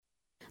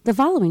The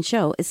following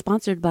show is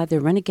sponsored by the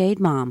Renegade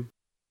Mom.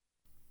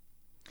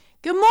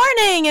 Good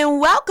morning and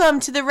welcome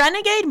to the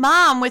Renegade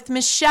Mom with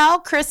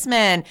Michelle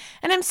Chrisman.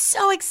 And I'm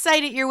so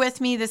excited you're with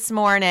me this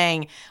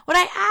morning. What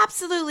I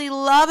absolutely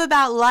love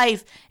about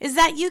life is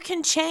that you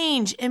can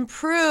change,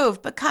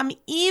 improve, become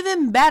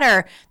even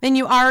better than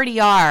you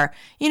already are.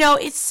 You know,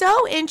 it's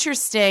so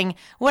interesting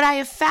what I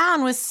have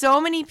found with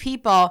so many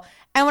people.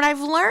 And what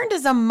I've learned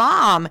as a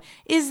mom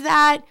is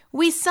that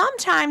we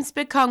sometimes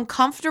become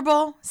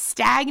comfortable,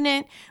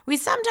 stagnant. We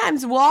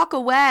sometimes walk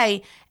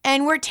away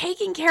and we're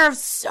taking care of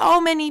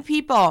so many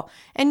people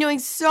and doing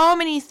so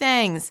many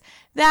things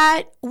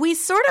that we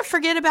sort of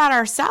forget about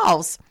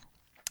ourselves.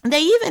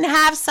 They even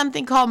have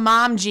something called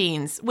mom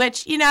jeans,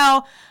 which,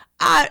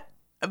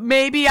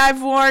 maybe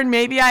I've worn,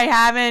 maybe I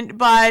haven't,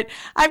 but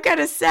I've got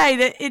to say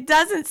that it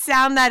doesn't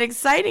sound that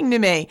exciting to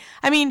me.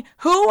 I mean,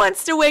 who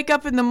wants to wake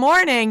up in the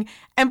morning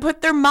and put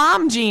their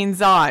mom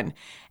jeans on?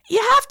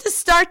 You have to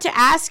start to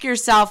ask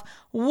yourself,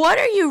 what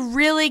are you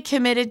really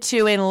committed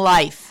to in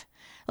life?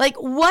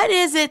 Like, what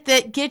is it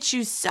that gets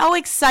you so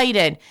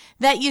excited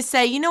that you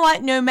say, you know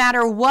what, no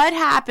matter what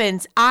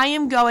happens, I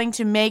am going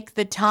to make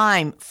the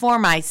time for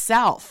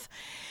myself?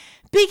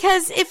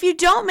 Because if you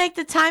don't make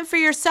the time for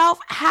yourself,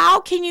 how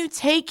can you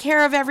take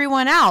care of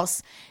everyone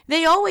else?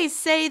 They always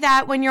say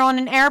that when you're on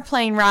an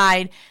airplane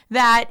ride,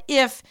 that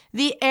if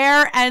the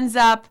air ends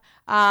up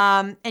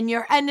and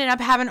you're ending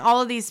up having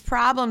all of these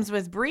problems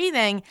with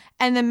breathing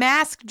and the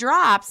mask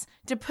drops,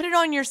 to put it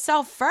on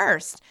yourself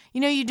first.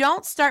 You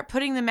don't start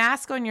putting the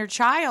mask on your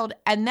child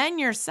and then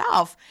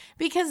yourself,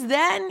 because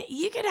then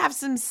you could have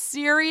some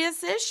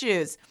serious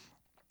issues.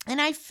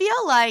 And I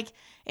feel like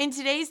in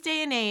today's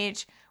day and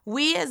age,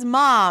 we as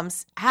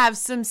moms have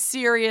some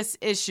serious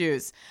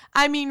issues.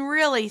 I mean,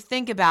 really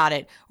think about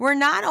it. We're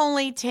not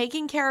only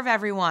taking care of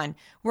everyone,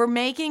 we're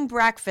making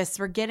breakfast,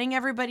 we're getting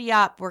everybody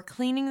up, we're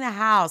cleaning the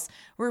house,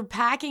 we're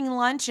packing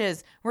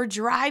lunches, we're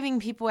driving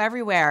people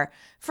everywhere.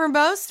 For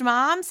most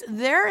moms,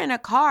 they're in a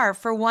car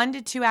for 1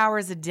 to 2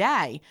 hours a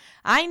day.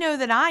 I know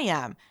that I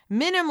am.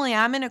 Minimally,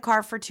 I'm in a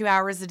car for 2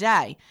 hours a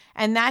day.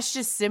 And that's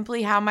just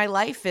simply how my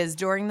life is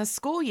during the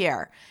school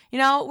year.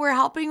 We're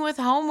helping with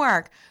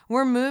homework.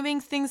 We're moving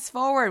things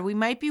forward. We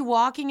might be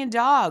walking a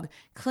dog,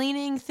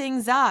 cleaning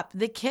things up,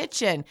 the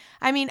kitchen.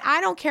 I mean, I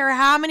don't care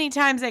how many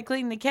times I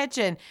clean the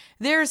kitchen.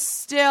 There's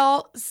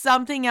still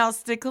something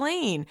else to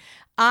clean.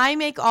 I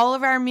make all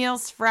of our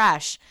meals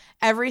fresh,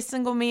 every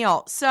single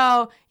meal.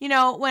 So,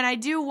 when I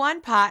do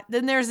one pot,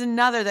 then there's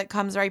another that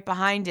comes right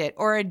behind it,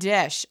 or a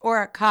dish,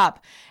 or a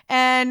cup.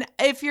 And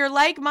if you're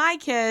like my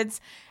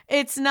kids,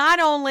 it's not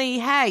only,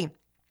 hey,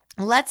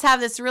 let's have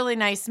this really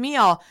nice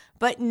meal,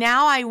 but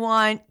now I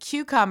want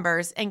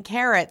cucumbers and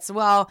carrots.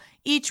 Well,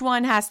 each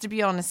one has to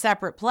be on a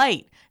separate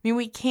plate. I mean,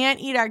 we can't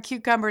eat our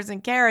cucumbers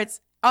and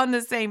carrots on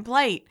the same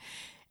plate.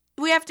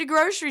 We have to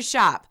grocery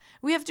shop.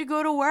 We have to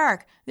go to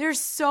work. There's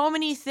so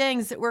many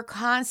things that we're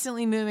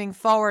constantly moving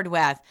forward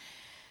with.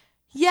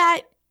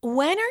 Yet,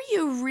 when are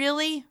you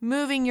really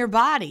moving your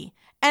body?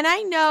 And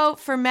I know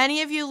for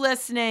many of you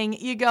listening,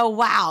 you go,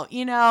 wow,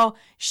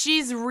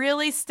 she's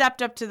really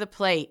stepped up to the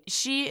plate.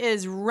 She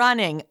is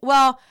running.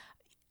 Well,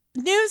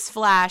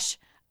 newsflash,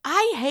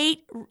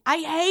 I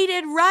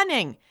hated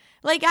running.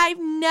 Like, I've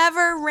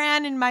never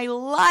ran in my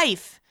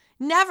life.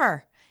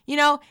 Never.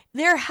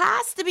 There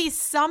has to be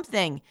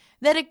something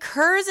that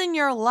occurs in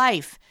your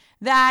life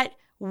that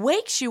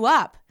wakes you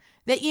up,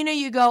 that,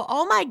 you go,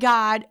 oh my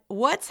God,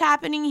 what's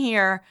happening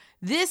here?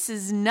 This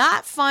is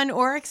not fun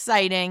or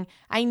exciting.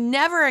 I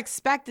never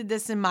expected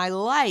this in my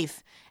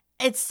life.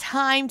 It's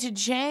time to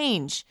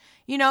change.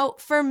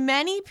 For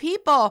many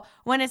people,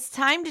 when it's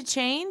time to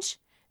change,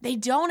 they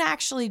don't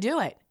actually do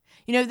it.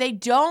 They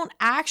don't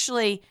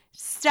actually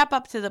step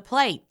up to the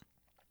plate.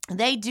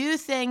 They do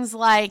things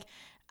like,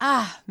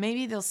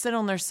 maybe they'll sit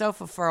on their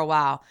sofa for a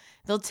while.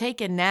 They'll take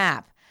a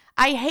nap.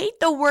 I hate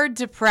the word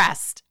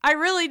depressed. I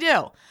really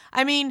do.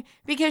 I mean,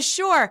 because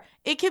sure,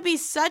 it could be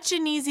such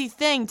an easy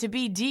thing to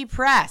be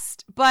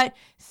depressed, but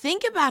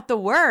think about the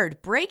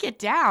word, break it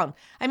down.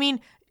 I mean,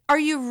 are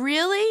you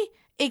really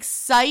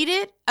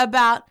excited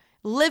about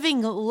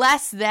living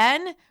less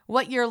than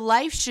what your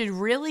life should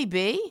really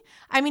be?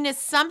 I mean, is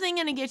something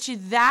going to get you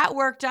that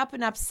worked up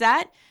and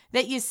upset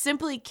that you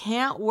simply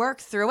can't work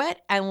through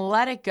it and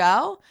let it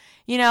go?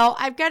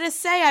 I've got to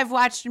say, I've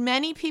watched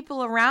many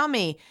people around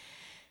me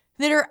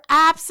that are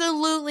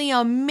absolutely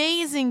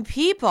amazing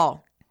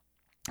people.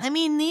 I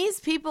mean, these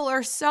people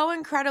are so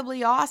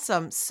incredibly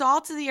awesome,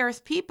 salt of the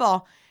earth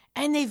people,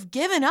 and they've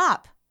given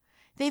up.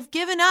 They've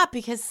given up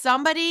because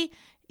somebody,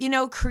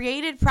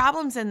 created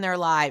problems in their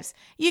lives.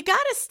 You got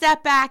to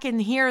step back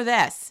and hear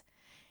this.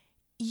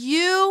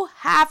 You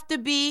have to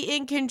be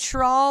in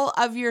control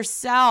of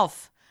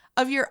yourself,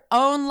 of your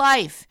own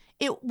life.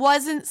 It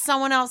wasn't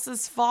someone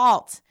else's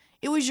fault.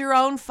 It was your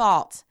own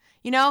fault.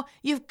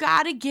 You've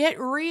got to get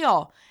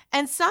real.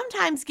 And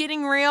sometimes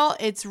getting real,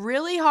 it's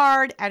really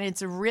hard and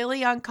it's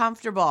really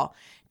uncomfortable.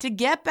 to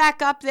get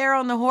back up there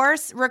on the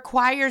horse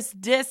requires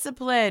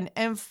discipline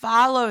and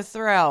follow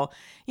through.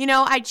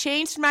 I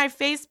changed my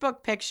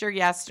Facebook picture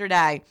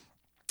yesterday,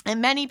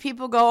 and many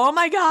people go, "Oh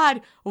my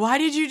God, why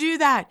did you do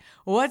that?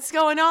 What's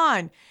going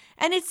on?"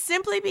 And it's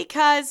simply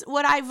because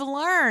what I've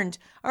learned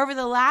over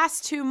the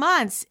last 2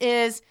 months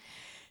is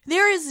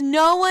there is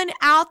no one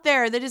out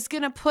there that is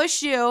going to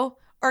push you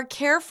or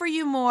care for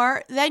you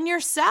more than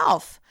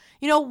yourself.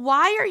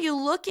 Why are you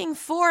looking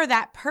for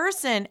that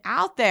person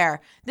out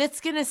there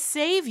that's going to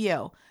save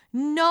you?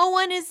 No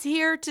one is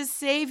here to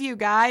save you,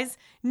 guys.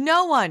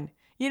 No one.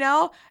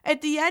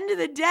 At the end of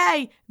the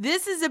day,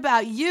 this is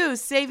about you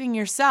saving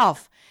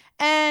yourself.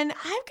 And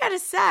I've got to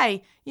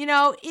say,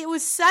 it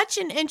was such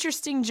an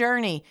interesting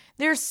journey.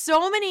 There's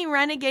so many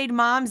renegade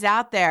moms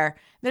out there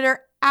that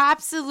are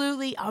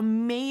absolutely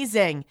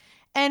amazing.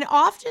 And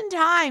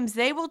oftentimes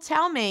they will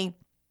tell me,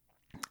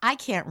 "I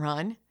can't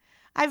run.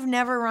 I've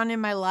never run in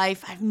my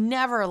life. I've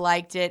never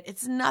liked it.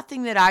 It's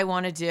nothing that I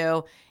want to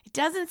do. It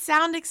doesn't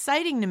sound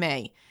exciting to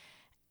me."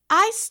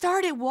 I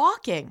started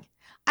walking.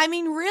 I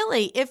mean,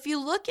 really, if you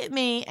look at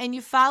me and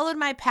you followed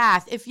my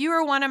path, if you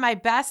were one of my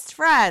best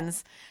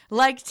friends,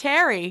 like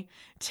Terry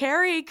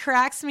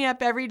cracks me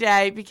up every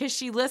day because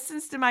she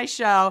listens to my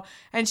show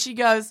and she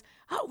goes,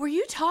 "Oh, were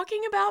you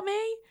talking about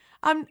me?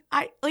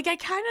 I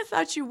kind of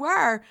thought you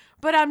were,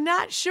 but I'm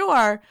not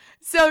sure."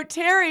 So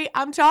Terry,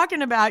 I'm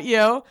talking about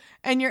you,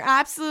 and you're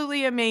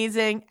absolutely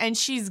amazing, and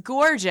she's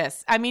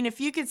gorgeous. I mean,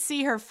 if you could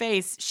see her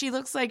face, she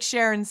looks like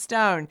Sharon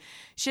Stone.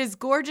 She has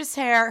gorgeous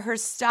hair. Her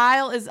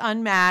style is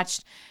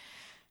unmatched.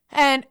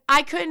 And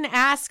I couldn't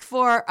ask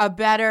for a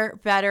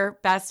better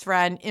best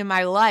friend in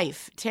my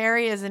life.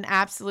 Terry is an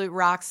absolute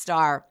rock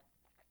star.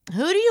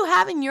 Who do you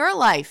have in your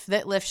life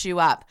that lifts you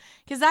up?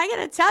 Because I got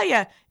to tell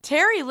you,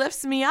 Terry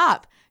lifts me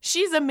up.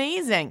 She's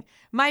amazing.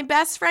 My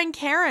best friend,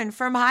 Karen,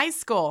 from high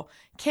school.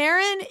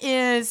 Karen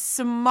is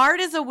smart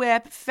as a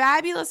whip,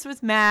 fabulous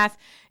with math.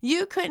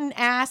 You couldn't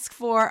ask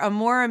for a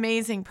more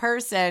amazing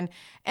person.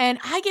 And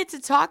I get to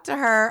talk to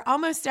her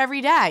almost every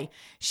day.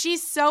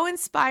 She's so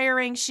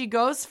inspiring. She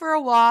goes for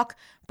a walk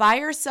by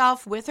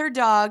herself with her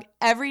dog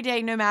every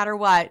day, no matter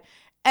what.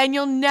 And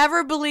you'll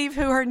never believe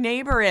who her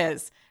neighbor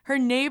is. Her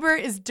neighbor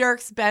is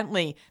Dierks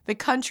Bentley, the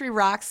country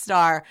rock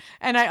star.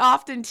 And I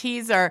often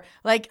tease her,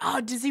 like, "Oh,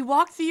 does he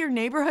walk through your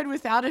neighborhood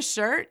without a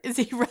shirt? Is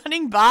he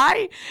running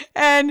by?"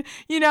 And,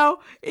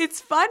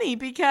 it's funny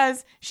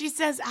because she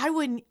says, I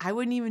wouldn't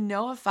even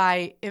know if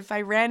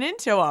I ran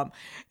into him.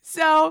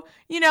 So,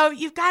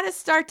 you've got to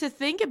start to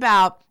think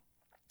about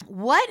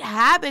what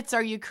habits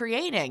are you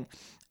creating?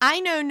 I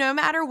know no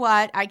matter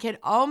what, I could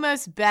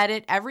almost bet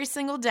it every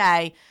single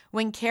day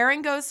when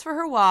Karen goes for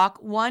her walk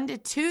 1 to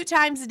 2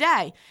 times a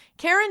day.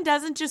 Karen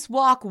doesn't just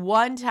walk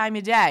 1 time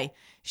a day.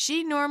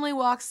 She normally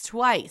walks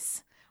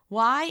twice.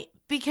 Why?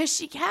 Because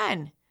she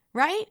can,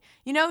 right?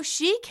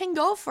 She can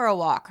go for a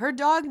walk. Her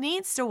dog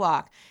needs to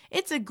walk.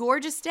 It's a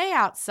gorgeous day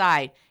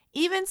outside.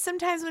 Even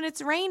sometimes when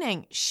it's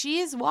raining, she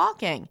is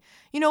walking.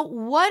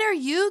 What are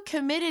you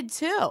committed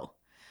to?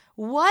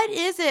 What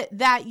is it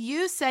that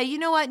you say, you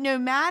know what, no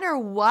matter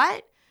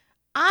what,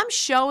 I'm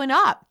showing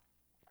up?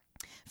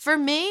 For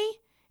me,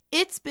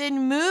 it's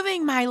been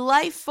moving my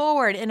life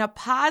forward in a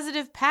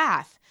positive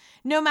path.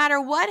 No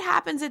matter what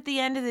happens at the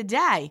end of the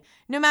day,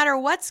 no matter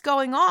what's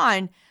going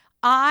on,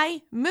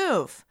 I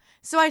move.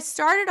 So I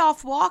started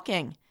off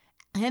walking,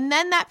 and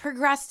then that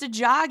progressed to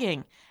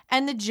jogging,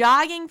 and the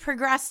jogging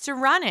progressed to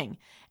running.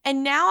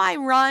 And now I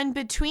run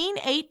between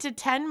 8 to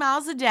 10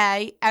 miles a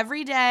day,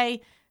 every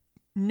day,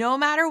 no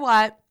matter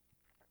what,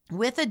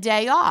 with a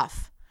day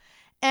off.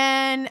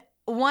 And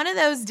one of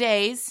those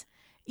days,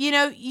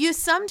 you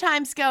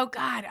sometimes go,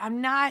 "God,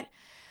 I'm not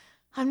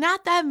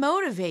that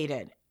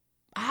motivated.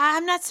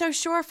 I'm not so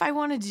sure if I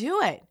want to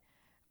do it."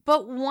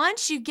 But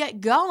once you get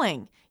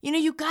going,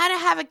 you got to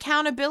have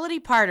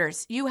accountability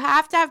partners. You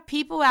have to have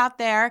people out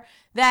there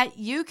that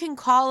you can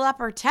call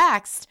up or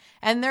text,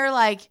 and they're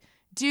like,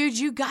 "Dude,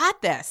 you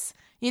got this."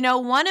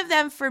 One of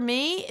them for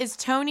me is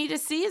Tony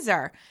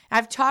DeCesar.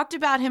 I've talked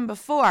about him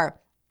before.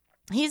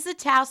 He's the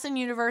Towson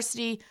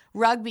University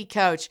rugby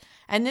coach,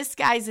 and this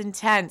guy's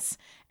intense.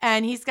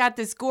 And he's got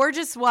this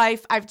gorgeous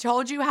wife. I've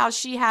told you how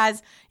she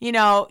has,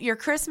 your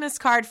Christmas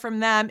card from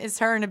them is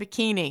her in a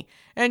bikini.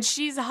 And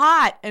she's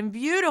hot and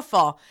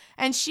beautiful.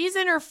 And she's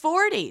in her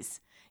 40s.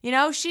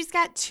 She's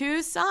got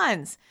 2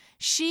 sons.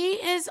 She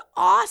is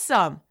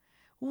awesome.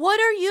 What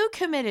are you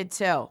committed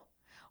to?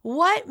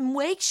 What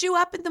wakes you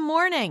up in the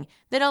morning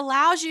that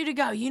allows you to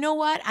go, "You know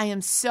what? I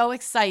am so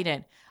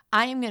excited.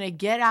 I am going to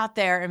get out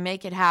there and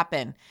make it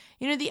happen."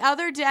 The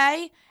other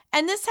day,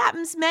 and this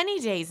happens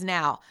many days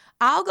now,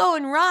 I'll go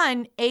and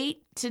run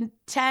 8 to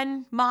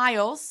 10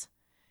 miles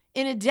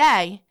in a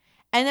day,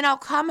 and then I'll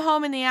come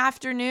home in the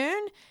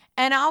afternoon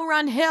and I'll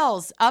run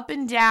hills up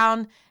and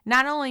down,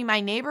 not only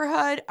my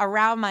neighborhood,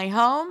 around my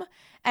home,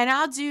 and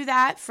I'll do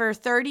that for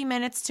 30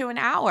 minutes to an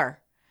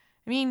hour.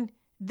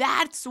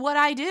 That's what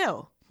I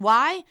do.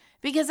 Why?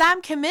 Because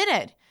I'm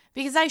committed.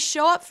 Because I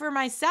show up for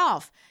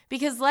myself.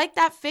 Because like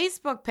that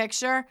Facebook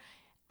picture,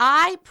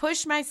 I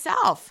push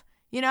myself.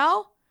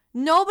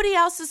 Nobody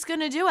else is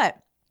going to do it.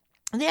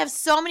 They have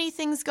so many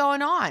things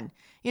going on.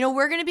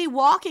 We're going to be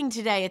walking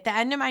today at the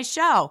end of my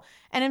show,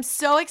 and I'm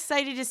so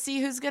excited to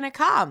see who's going to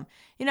come.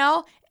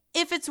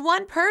 If it's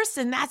one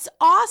person, that's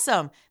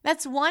awesome.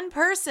 That's one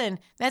person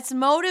that's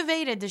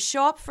motivated to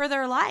show up for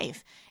their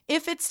life.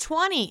 If it's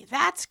 20,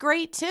 that's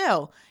great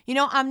too.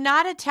 I'm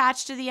not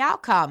attached to the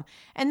outcome.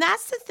 And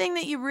that's the thing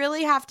that you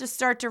really have to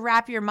start to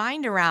wrap your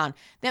mind around,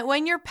 that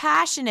when you're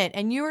passionate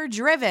and you are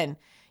driven,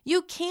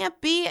 you can't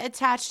be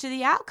attached to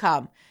the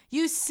outcome.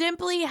 You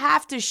simply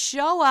have to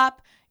show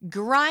up,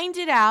 grind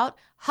it out,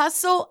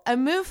 hustle,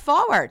 and move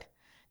forward.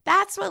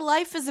 That's what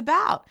life is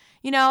about.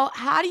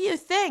 How do you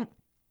think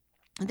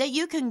that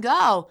you can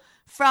go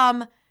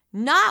from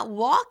not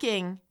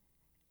walking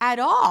at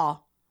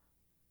all,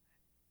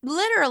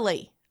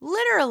 literally,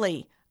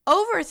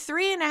 over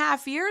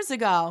 3.5 years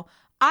ago,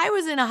 I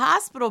was in a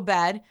hospital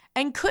bed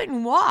and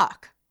couldn't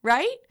walk,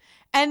 right?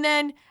 And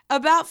then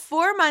about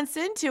 4 months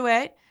into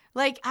it,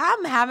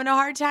 I'm having a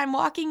hard time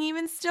walking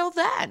even still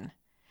then.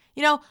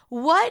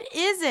 What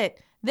is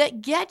it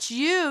that gets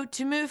you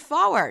to move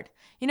forward?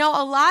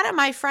 A lot of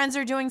my friends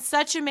are doing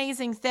such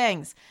amazing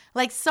things.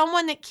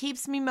 Someone that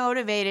keeps me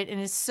motivated and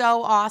is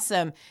so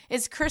awesome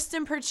is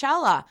Kristen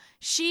Percella.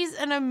 She's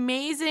an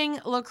amazing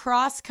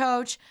lacrosse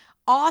coach,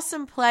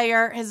 awesome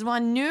player, has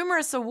won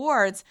numerous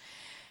awards.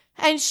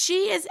 And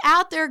she is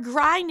out there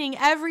grinding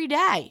every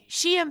day.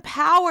 She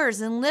empowers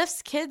and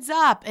lifts kids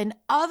up and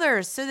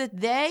others so that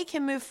they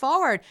can move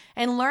forward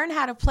and learn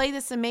how to play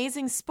this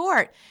amazing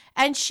sport.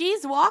 And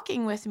she's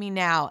walking with me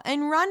now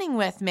and running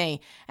with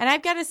me. And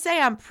I've got to say,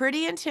 I'm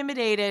pretty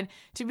intimidated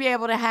to be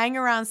able to hang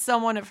around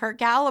someone of her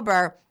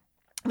caliber,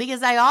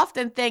 because I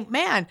often think,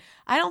 man,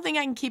 I don't think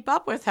I can keep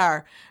up with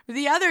her.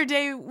 The other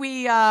day,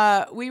 we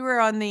were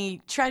on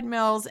the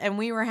treadmills and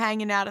we were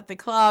hanging out at the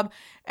club,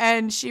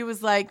 and she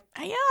was like,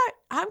 yeah,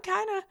 I'm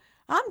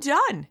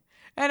done.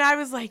 And I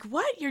was like,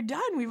 what? You're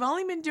done? We've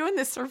only been doing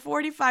this for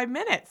 45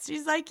 minutes.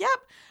 She's like, yep,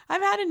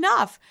 I've had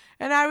enough.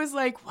 And I was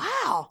like,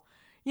 wow,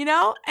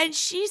 and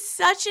she's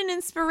such an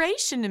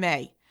inspiration to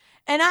me.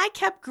 And I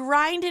kept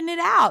grinding it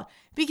out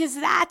because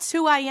that's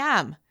who I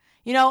am.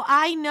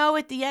 I know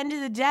at the end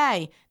of the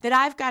day that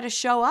I've got to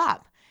show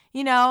up,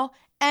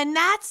 and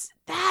that's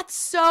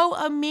so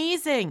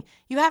amazing.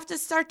 You have to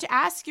start to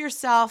ask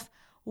yourself,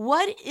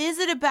 what is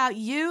it about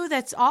you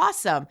that's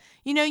awesome?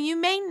 You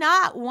may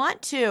not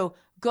want to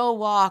go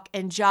walk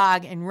and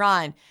jog and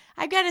run.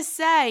 I got to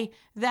say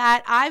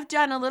that I've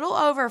done a little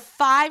over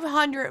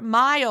 500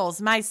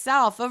 miles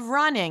myself of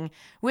running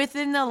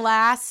within the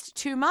last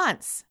 2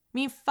 months.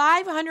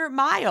 500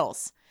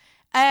 miles.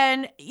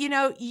 And,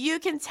 you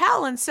can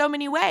tell in so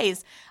many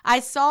ways. I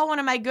saw one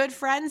of my good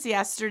friends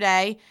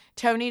yesterday,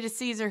 Tony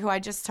DeCesar, who I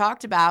just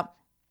talked about,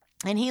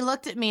 and he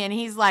looked at me and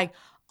he's like,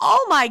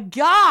 oh my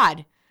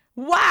God,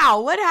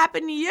 wow, what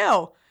happened to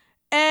you?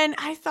 And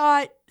I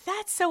thought,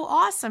 that's so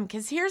awesome,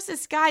 because here's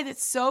this guy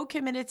that's so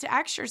committed to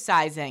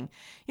exercising.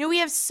 We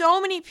have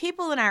so many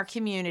people in our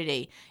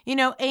community.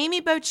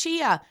 Amy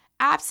Bochia,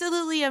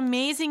 absolutely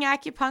amazing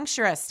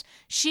acupuncturist.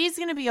 She's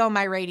going to be on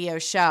my radio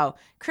show.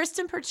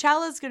 Kristen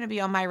Percella is going to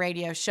be on my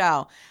radio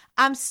show.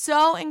 I'm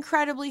so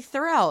incredibly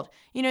thrilled.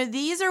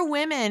 These are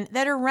women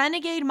that are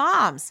renegade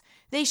moms.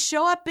 They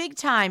show up big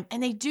time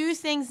and they do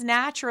things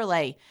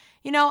naturally.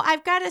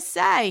 I've got to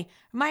say,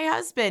 my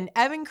husband,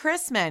 Evan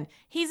Chrisman,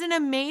 he's an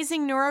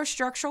amazing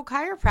neurostructural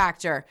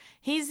chiropractor.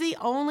 He's the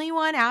only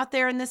one out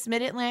there in this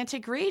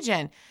mid-Atlantic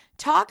region.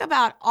 Talk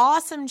about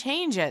awesome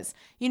changes.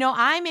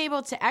 I'm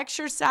able to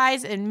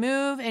exercise and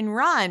move and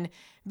run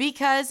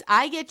because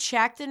I get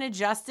checked and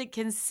adjusted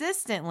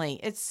consistently.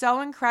 It's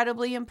so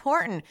incredibly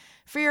important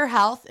for your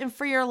health and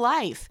for your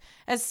life,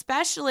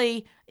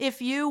 especially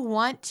if you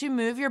want to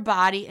move your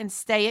body and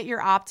stay at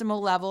your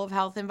optimal level of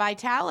health and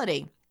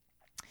vitality.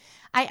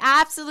 I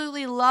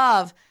absolutely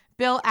love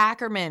Bill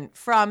Ackerman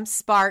from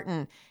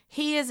Spartan.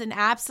 He is an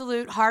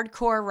absolute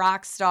hardcore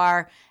rock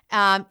star.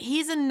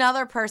 He's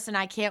another person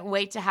I can't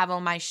wait to have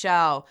on my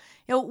show.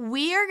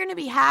 We are going to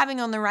be having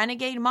on the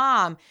Renegade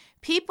Mom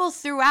people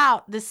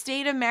throughout the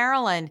state of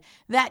Maryland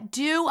that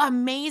do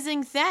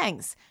amazing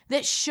things,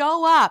 that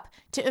show up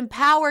to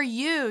empower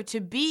you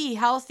to be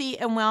healthy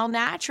and well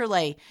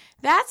naturally.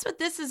 That's what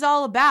this is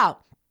all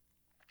about.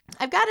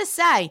 I've got to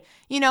say,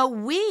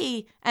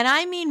 we, and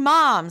I mean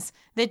moms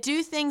that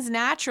do things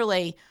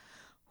naturally,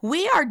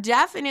 we are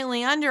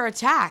definitely under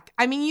attack.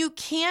 You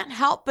can't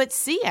help but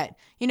see it.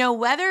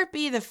 Whether it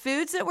be the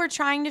foods that we're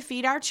trying to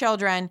feed our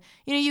children,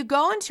 you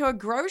go into a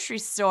grocery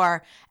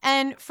store,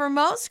 and for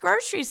most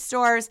grocery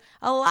stores,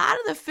 a lot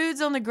of the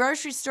foods on the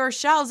grocery store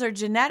shelves are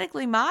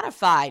genetically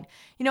modified.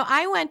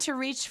 I went to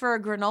reach for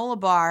a granola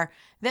bar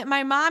that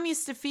my mom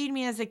used to feed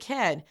me as a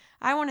kid,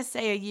 I want to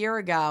say a year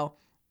ago.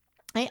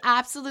 I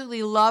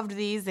absolutely loved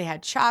these. They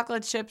had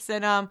chocolate chips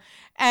in them.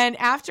 And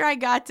after I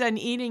got done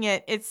eating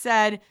it, it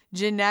said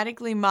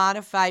genetically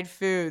modified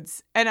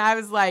foods. And I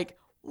was like,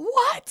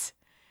 what?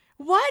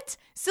 What?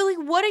 So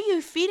what are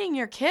you feeding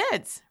your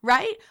kids,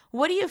 right?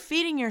 What are you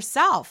feeding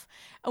yourself?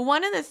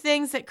 one of the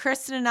things that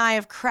Kristen and I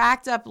have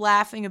cracked up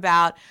laughing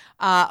about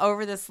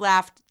over this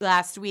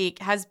last week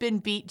has been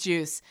beet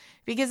juice.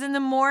 Because in the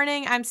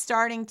morning, I'm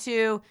starting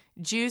to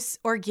juice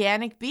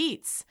organic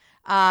beets,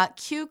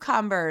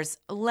 cucumbers,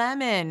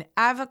 lemon,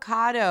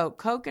 avocado,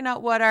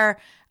 coconut water.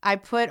 I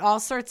put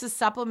all sorts of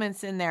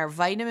supplements in there,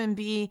 vitamin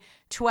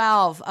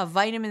B12,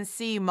 vitamin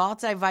C,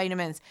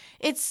 multivitamins.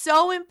 It's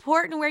so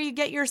important where you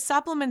get your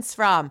supplements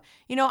from.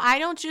 I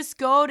don't just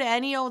go to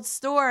any old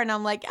store and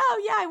I'm like,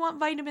 oh yeah, I want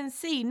vitamin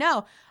C.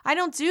 No, I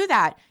don't do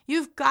that.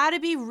 You've got to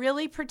be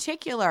really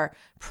particular.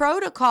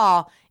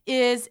 Protocol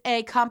is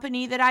a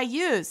company that I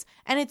use,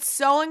 and it's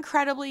so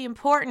incredibly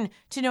important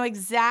to know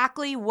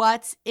exactly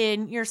what's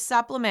in your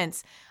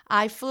supplements.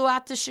 I flew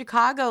out to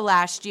Chicago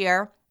last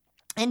year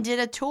and did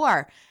a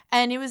tour,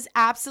 and it was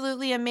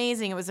absolutely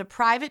amazing. It was a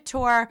private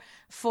tour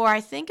for,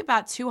 I think,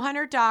 about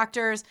 200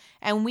 doctors,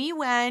 and we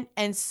went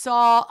and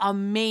saw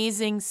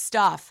amazing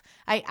stuff.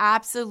 I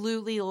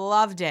absolutely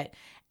loved it.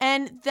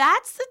 And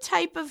that's the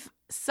type of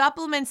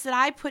supplements that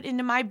I put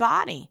into my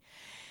body.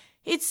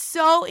 It's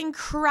so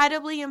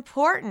incredibly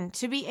important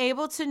to be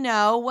able to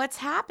know what's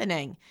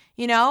happening,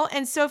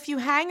 And so if you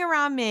hang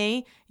around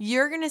me,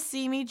 you're going to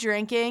see me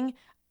drinking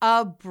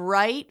a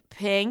bright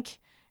pink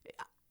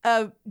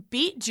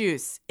beet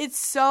juice. It's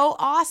so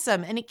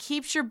awesome, and it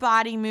keeps your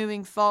body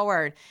moving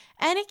forward,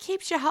 and it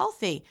keeps you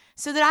healthy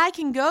so that I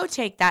can go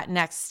take that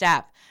next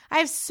step. I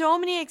have so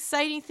many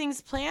exciting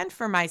things planned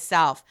for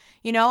myself.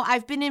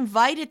 I've been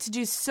invited to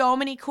do so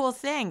many cool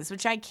things,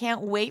 which I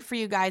can't wait for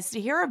you guys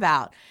to hear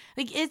about.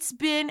 It's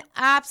been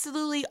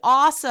absolutely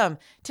awesome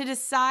to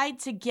decide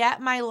to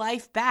get my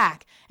life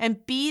back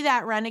and be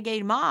that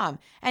renegade mom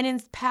and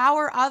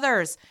empower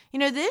others.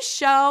 This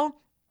show,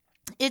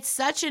 it's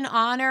such an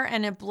honor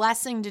and a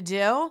blessing to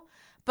do,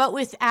 but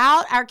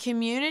without our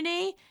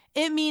community,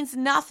 it means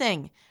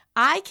nothing.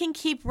 I can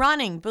keep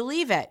running,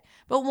 believe it.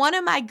 But one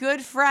of my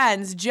good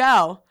friends,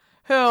 Joe,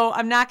 who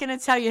I'm not going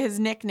to tell you his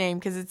nickname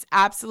because it's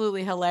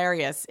absolutely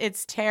hilarious.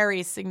 It's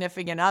Terry's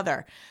significant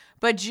other.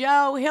 But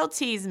Joe, he'll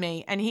tease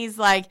me and he's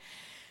like,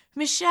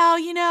 Michelle,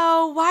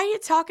 why are you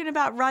talking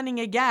about running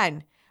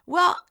again?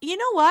 Well, you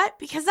know what?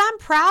 Because I'm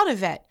proud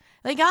of it.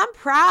 I'm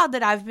proud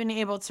that I've been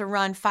able to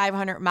run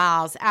 500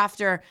 miles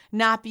after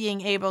not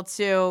being able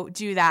to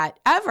do that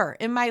ever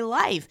in my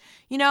life.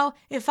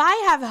 If I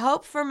have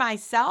hope for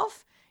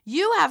myself,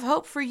 you have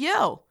hope for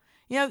you.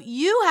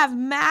 You have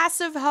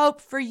massive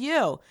hope for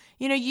you.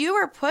 You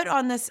were put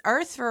on this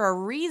earth for a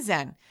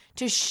reason,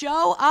 to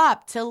show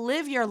up, to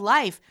live your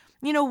life.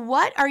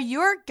 What are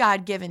your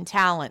God-given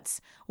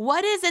talents?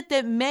 What is it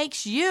that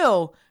makes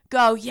you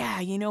go, yeah,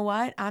 you know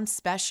what? I'm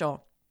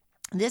special.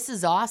 This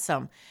is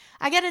awesome.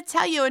 I got to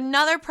tell you,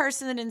 another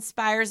person that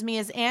inspires me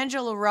is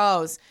Angela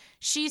Rose.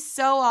 She's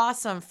so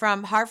awesome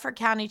from Hartford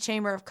County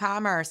Chamber of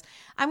Commerce.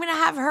 I'm going to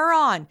have her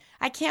on.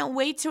 I can't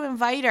wait to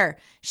invite her.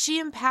 She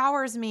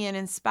empowers me and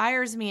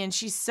inspires me, and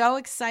she's so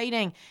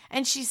exciting.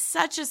 And she's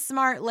such a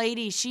smart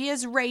lady. She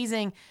is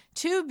raising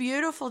 2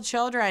 beautiful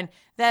children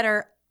that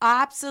are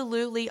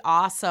absolutely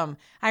awesome.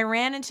 I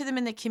ran into them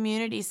in the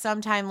community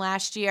sometime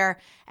last year,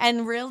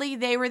 and really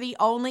they were the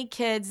only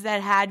kids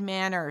that had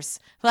manners.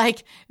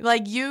 Like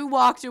you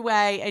walked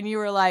away and you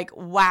were like,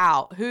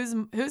 wow, whose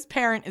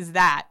parent is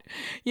that?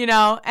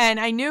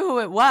 And I knew who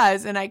it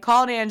was, and I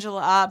called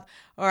Angela up,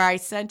 or I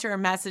sent her a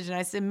message and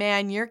I said,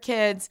 man, your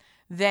kids,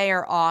 they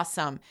are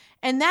awesome.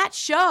 And that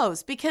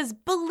shows, because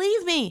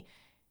believe me,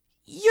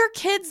 your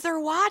kids, they're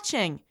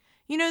watching.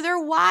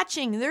 They're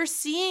watching, they're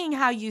seeing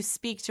how you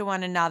speak to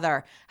one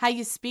another, how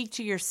you speak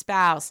to your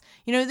spouse.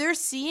 They're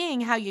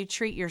seeing how you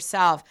treat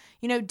yourself.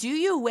 Do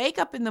you wake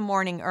up in the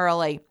morning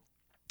early?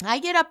 I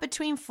get up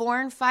between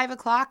 4 and 5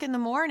 o'clock in the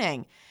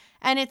morning.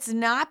 And it's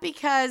not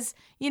because,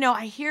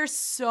 I hear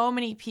so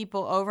many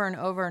people over and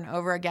over and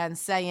over again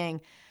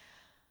saying,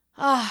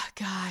 oh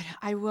God,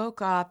 I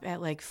woke up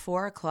at like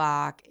 4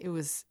 o'clock. It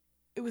was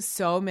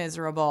so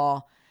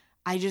miserable.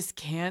 I just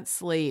can't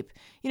sleep.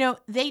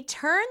 They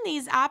turn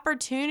these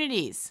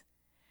opportunities.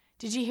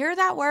 Did you hear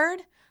that word?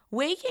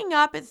 Waking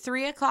up at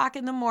 3 o'clock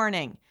in the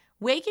morning,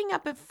 waking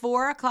up at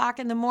 4 o'clock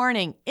in the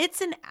morning.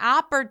 It's an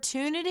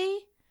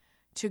opportunity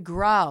to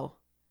grow.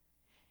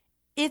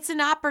 It's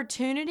an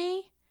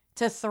opportunity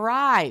to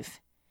thrive.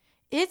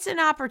 It's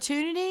an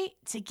opportunity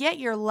to get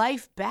your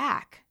life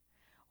back.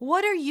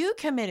 What are you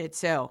committed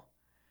to?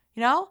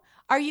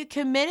 Are you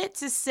committed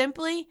to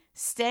simply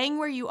staying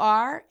where you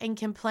are and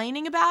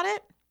complaining about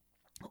it?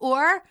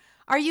 Or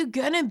are you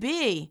going to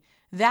be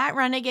that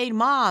renegade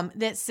mom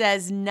that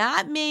says,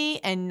 not me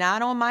and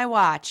not on my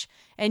watch?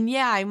 And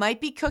yeah, I might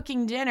be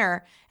cooking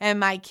dinner and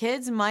my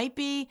kids might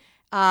be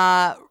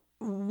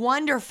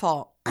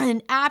wonderful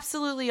and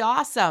absolutely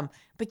awesome.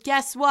 But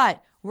guess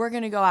what? We're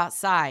going to go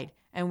outside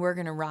and we're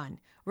going to run.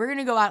 We're going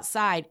to go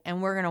outside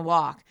and we're going to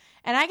walk.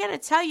 And I got to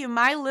tell you,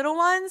 my little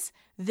ones,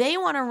 they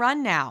want to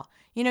run now.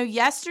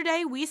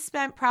 Yesterday we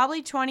spent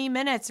probably 20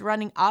 minutes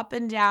running up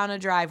and down a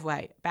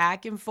driveway,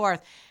 back and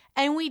forth,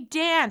 and we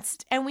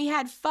danced and we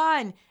had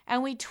fun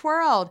and we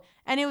twirled,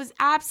 and it was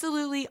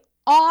absolutely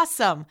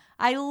awesome.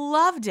 I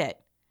loved it.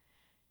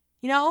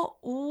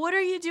 What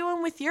are you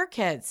doing with your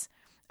kids?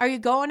 Are you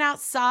going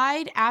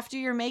outside after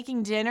you're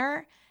making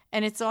dinner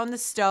and it's on the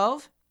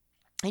stove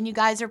and you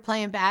guys are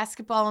playing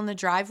basketball in the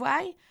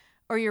driveway?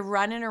 Or you're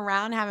running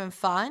around having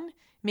fun,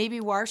 maybe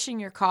washing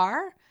your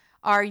car?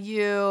 Are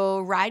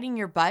you riding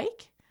your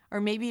bike? Or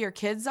maybe your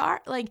kids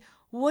are?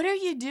 What are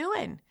you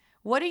doing?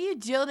 What are you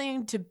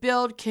doing to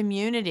build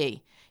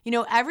community?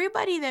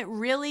 Everybody that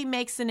really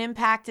makes an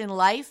impact in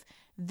life,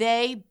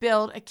 they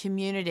build a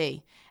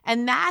community.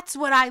 And that's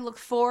what I look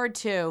forward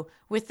to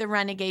with the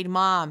Renegade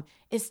Mom,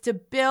 is to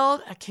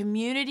build a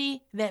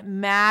community that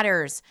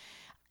matters.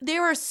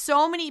 There are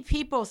so many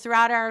people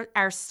throughout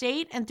our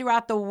state and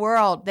throughout the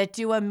world that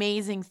do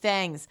amazing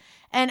things,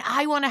 and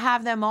I want to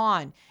have them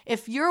on.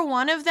 If you're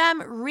one of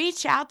them,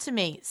 reach out to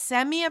me.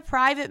 Send me a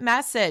private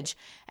message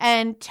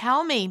and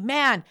tell me,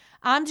 man,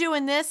 I'm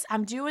doing this,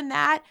 I'm doing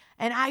that,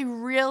 and I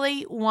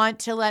really want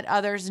to let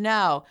others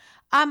know.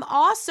 I'm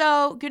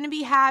also going to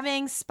be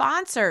having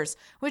sponsors,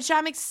 which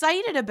I'm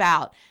excited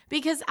about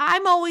because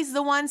I'm always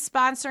the one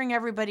sponsoring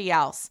everybody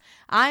else.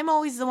 I'm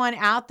always the one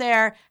out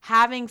there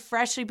having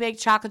freshly baked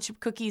chocolate chip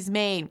cookies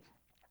made.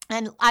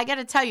 And I got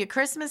to tell you,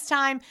 Christmas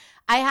time,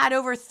 I had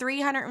over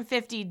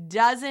 350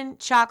 dozen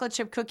chocolate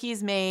chip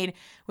cookies made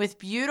with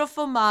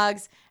beautiful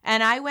mugs.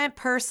 And I went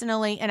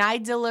personally and I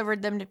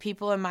delivered them to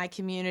people in my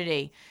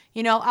community.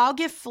 I'll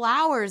get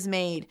flowers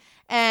made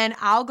and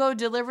I'll go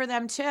deliver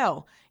them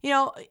too.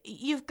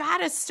 You've got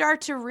to start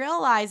to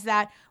realize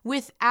that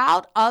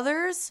without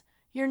others,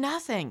 you're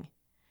nothing,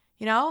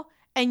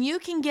 and you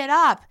can get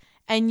up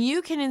and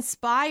you can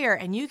inspire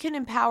and you can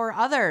empower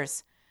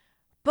others.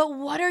 But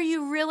what are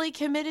you really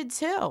committed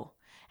to?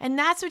 And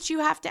that's what you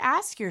have to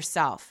ask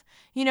yourself.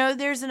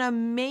 There's an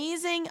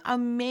amazing,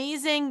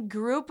 amazing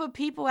group of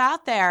people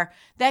out there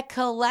that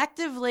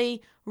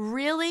collectively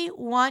really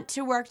want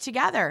to work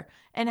together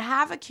and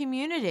have a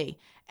community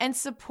and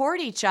support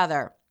each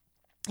other.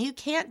 You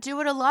can't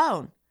do it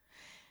alone.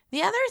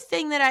 The other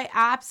thing that I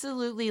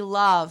absolutely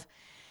love,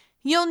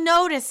 you'll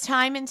notice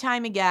time and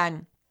time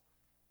again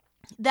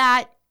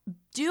that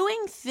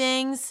doing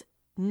things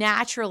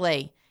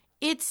naturally,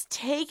 it's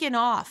taken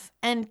off.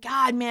 And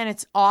God, man,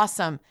 it's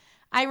awesome.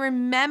 I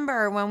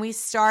remember when we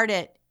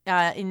started in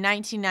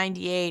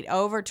 1998,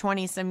 over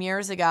 20 some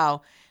years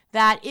ago,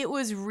 that it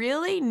was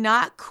really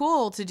not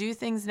cool to do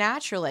things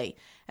naturally,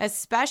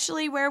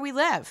 especially where we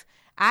live.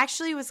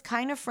 Actually, it was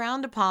kind of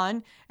frowned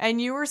upon,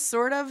 and you were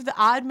sort of the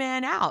odd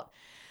man out,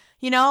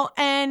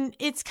 and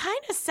it's kind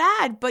of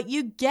sad, but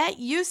you get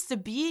used to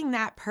being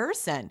that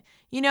person.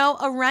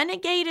 A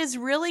renegade is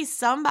really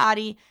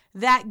somebody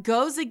that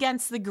goes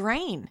against the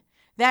grain,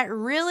 that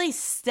really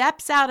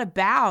steps out of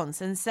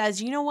bounds and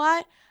says, you know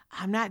what?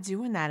 I'm not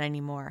doing that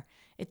anymore.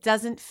 It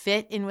doesn't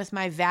fit in with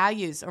my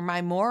values or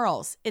my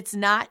morals. It's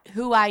not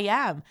who I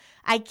am.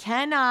 I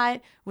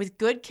cannot, with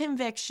good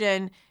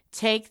conviction,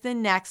 take the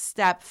next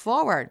step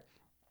forward.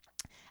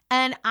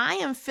 And I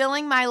am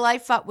filling my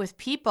life up with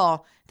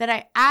people that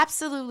I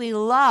absolutely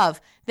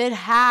love, that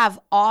have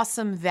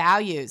awesome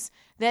values,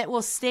 that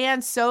will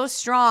stand so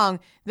strong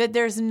that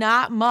there's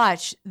not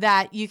much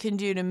that you can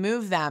do to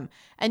move them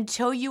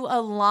until you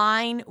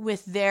align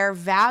with their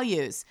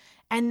values.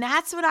 And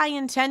that's what I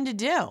intend to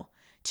do,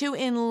 to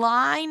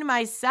align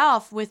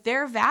myself with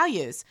their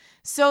values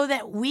so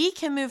that we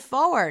can move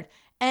forward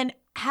and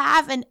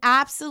have an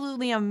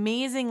absolutely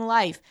amazing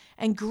life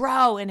and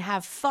grow and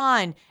have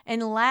fun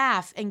and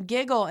laugh and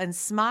giggle and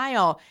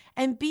smile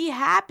and be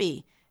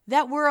happy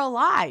that we're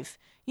alive.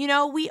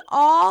 We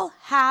all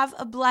have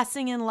a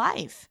blessing in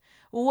life.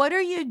 What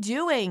are you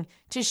doing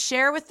to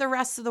share with the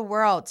rest of the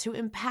world, to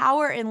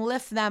empower and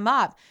lift them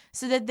up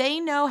so that they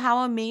know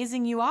how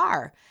amazing you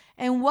are?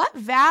 And what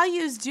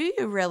values do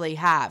you really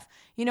have?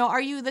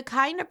 Are you the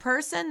kind of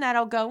person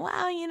that'll go,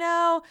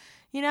 well,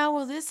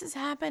 well, this is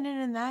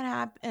happening and that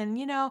happened,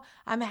 and,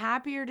 I'm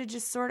happier to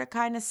just sort of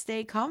kind of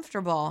stay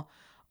comfortable?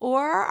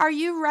 Or are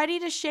you ready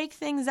to shake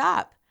things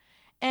up?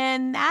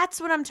 And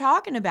that's what I'm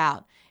talking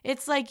about.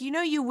 It's like,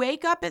 you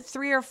wake up at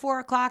 3 or 4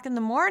 o'clock in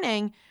the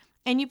morning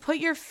and you put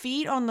your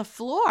feet on the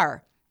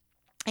floor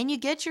and you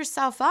get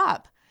yourself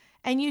up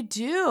and you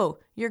do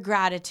your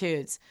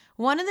gratitudes.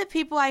 One of the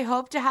people I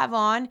hope to have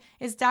on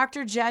is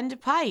Dr. Jen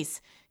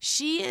DePice.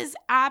 She is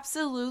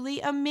absolutely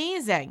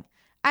amazing.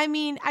 I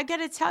mean, I got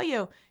to tell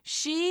you,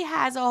 she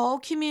has a whole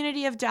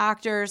community of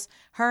doctors,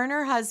 her and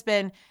her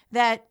husband,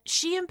 that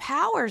she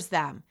empowers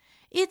them.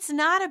 It's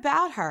not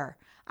about her.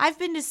 I've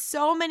been to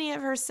so many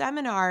of her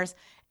seminars,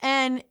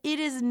 and it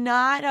is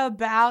not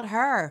about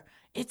her.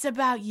 It's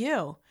about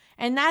you.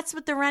 And that's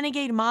what the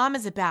Renegade Mom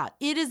is about.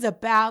 It is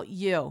about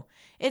you.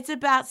 It's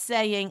about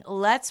saying,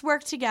 let's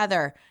work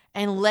together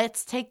and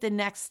let's take the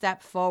next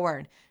step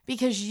forward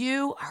because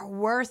you are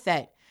worth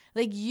it.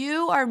 Like,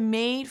 you are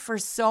made for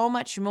so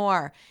much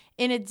more.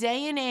 In a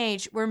day and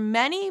age where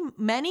many,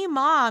 many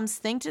moms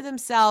think to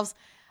themselves,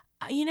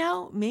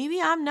 maybe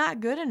I'm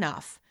not good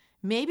enough.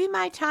 Maybe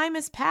my time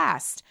has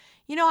passed.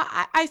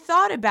 I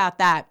thought about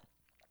that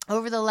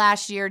over the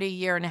last year to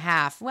year and a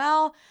half.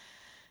 Well,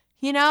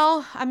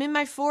 I'm in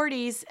my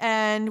 40s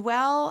and,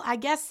 well, I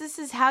guess this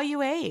is how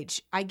you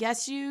age. I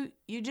guess you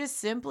just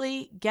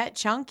simply get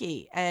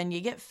chunky and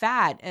you get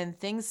fat and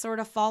things sort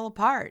of fall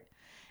apart.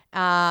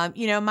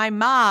 My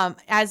mom,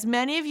 as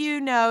many of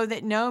you know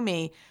that know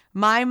me,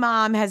 my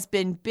mom has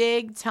been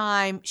big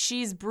time.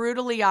 She's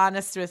brutally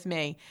honest with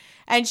me.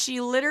 And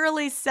she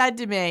literally said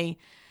to me,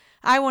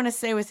 I want to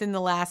say within the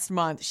last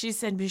month, she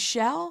said,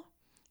 Michelle,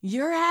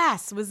 your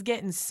ass was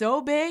getting so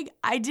big,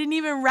 I didn't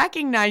even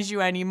recognize you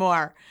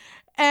anymore.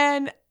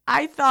 And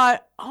I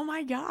thought, oh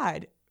my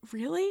God,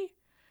 really?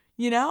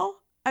 That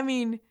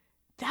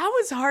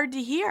was hard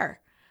to hear.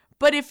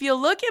 But if you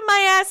look at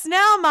my ass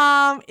now,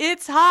 Mom,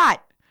 it's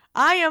hot.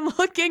 I am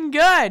looking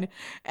good.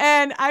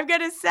 And I've got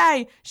to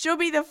say, she'll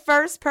be the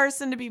first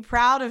person to be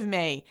proud of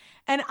me.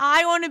 And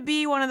I want to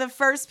be one of the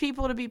first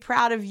people to be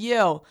proud of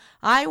you.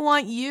 I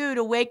want you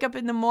to wake up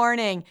in the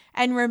morning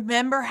and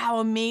remember how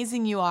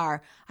amazing you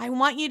are. I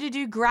want you to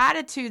do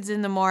gratitudes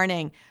in the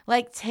morning.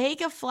 Like,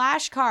 take a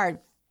flashcard.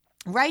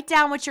 Write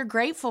down what you're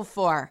grateful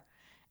for.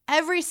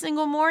 Every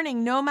single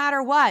morning, no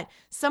matter what.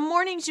 Some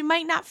mornings you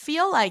might not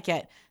feel like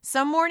it.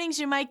 Some mornings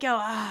you might go,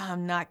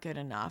 I'm not good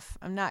enough.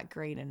 I'm not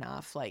great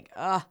enough.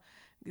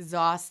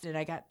 Exhausted.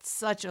 I got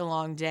such a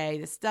long day.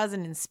 This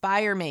doesn't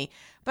inspire me.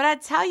 But I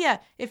tell you,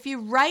 if you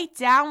write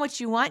down what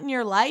you want in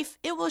your life,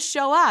 it will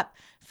show up.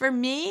 For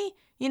me,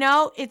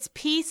 it's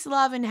peace,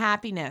 love, and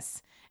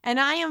happiness. And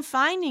I am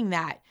finding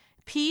that.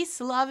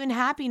 Peace, love, and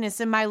happiness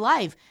in my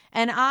life.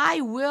 And I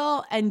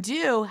will and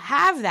do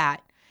have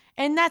that.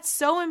 And that's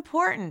so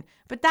important.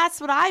 But that's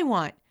what I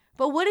want.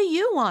 But what do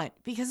you want?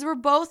 Because we're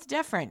both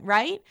different,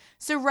 right?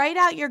 So write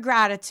out your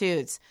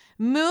gratitudes.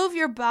 Move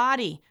your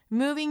body.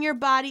 Moving your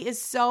body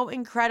is so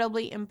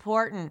incredibly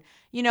important.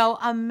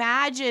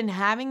 Imagine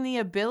having the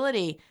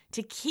ability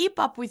to keep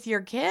up with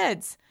your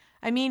kids.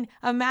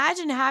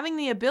 Imagine having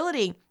the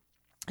ability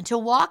to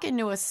walk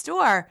into a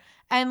store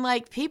and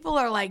people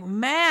are like,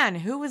 man,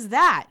 who was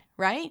that?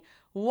 Right?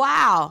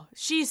 Wow,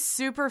 she's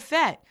super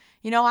fit.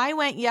 I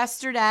went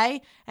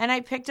yesterday and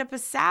I picked up a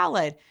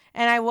salad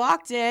and I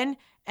walked in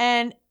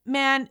and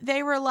man,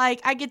 they were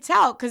like, I could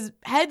tell because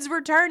heads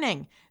were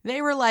turning.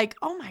 They were like,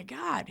 oh my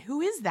God,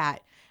 who is that?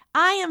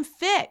 I am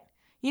fit.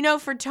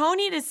 For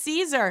Tony to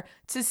Caesar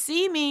to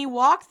see me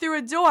walk through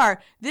a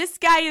door, this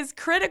guy is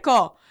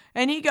critical.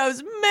 And he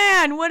goes,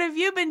 man, what have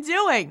you been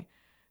doing?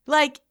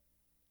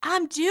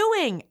 I'm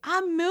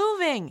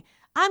moving.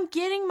 I'm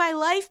getting my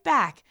life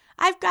back.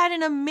 I've got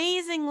an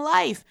amazing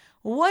life.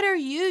 What are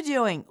you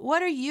doing?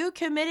 What are you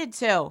committed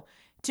to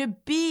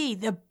be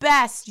the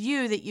best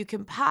you that you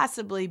can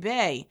possibly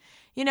be?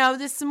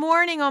 This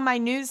morning on my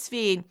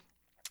newsfeed,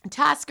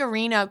 Tosca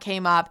Reno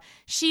came up.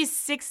 She's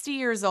 60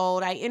 years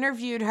old. I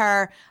interviewed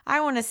her,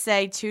 I want to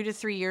say 2 to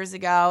 3 years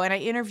ago, and I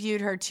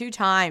interviewed her 2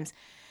 times.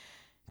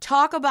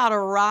 Talk about a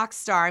rock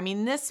star.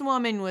 This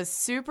woman was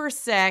super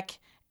sick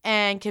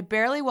and could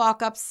barely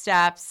walk up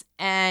steps,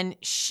 and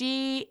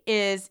she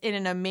is in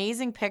an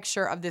amazing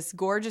picture of this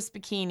gorgeous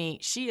bikini.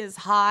 She is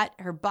hot.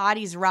 Her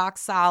body's rock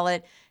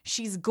solid.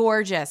 She's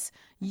gorgeous.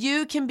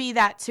 You can be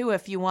that too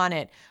if you want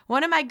it.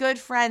 One of my good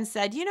friends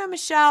said,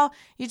 Michelle,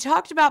 you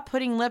talked about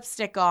putting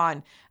lipstick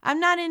on. I'm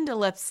not into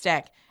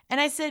lipstick.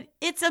 And I said,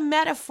 it's a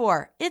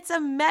metaphor. It's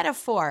a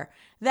metaphor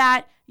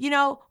that,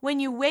 when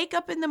you wake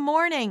up in the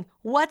morning,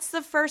 what's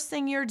the first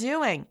thing you're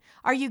doing?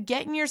 Are you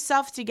getting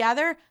yourself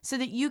together so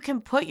that you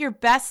can put your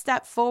best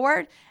step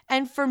forward?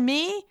 And for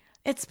me,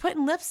 it's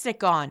putting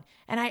lipstick on.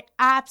 And I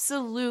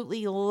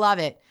absolutely love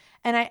it.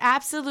 And I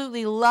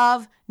absolutely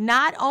love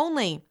not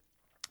only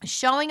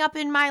showing up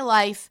in my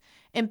life,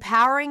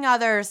 empowering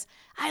others.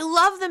 I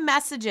love the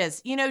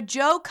messages.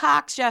 Joe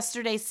Cox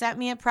yesterday sent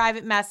me a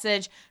private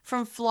message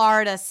from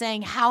Florida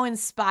saying how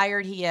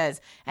inspired he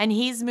is. And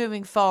he's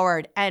moving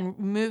forward and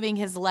moving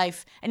his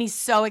life. And he's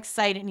so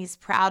excited and he's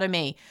proud of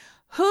me.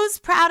 Who's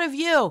proud of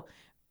you?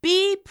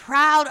 Be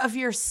proud of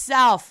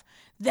yourself.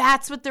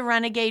 That's what the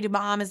Renegade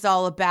Mom is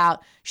all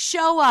about.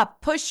 Show up,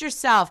 push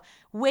yourself.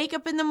 Wake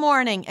up in the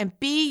morning and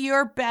be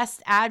your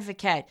best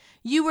advocate.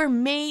 You were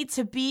made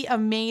to be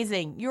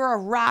amazing. You're a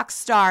rock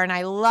star and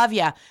I love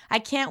you. I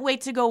can't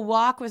wait to go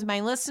walk with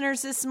my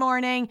listeners this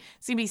morning.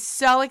 It's going to be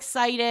so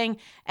exciting.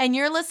 And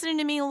you're listening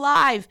to me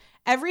live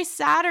every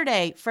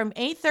Saturday from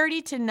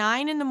 8:30 to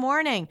 9 in the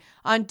morning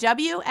on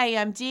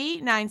WAMD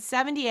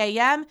 970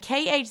 AM,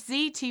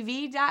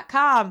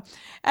 KHZTV.com.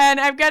 And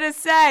I've got to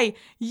say,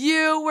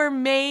 you were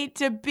made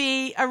to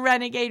be a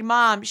Renegade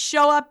Mom.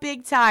 Show up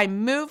big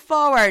time. Move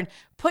forward.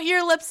 Put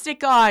your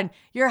lipstick on,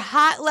 your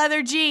hot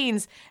leather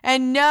jeans,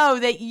 and know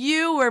that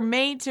you were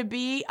made to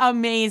be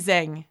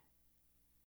amazing.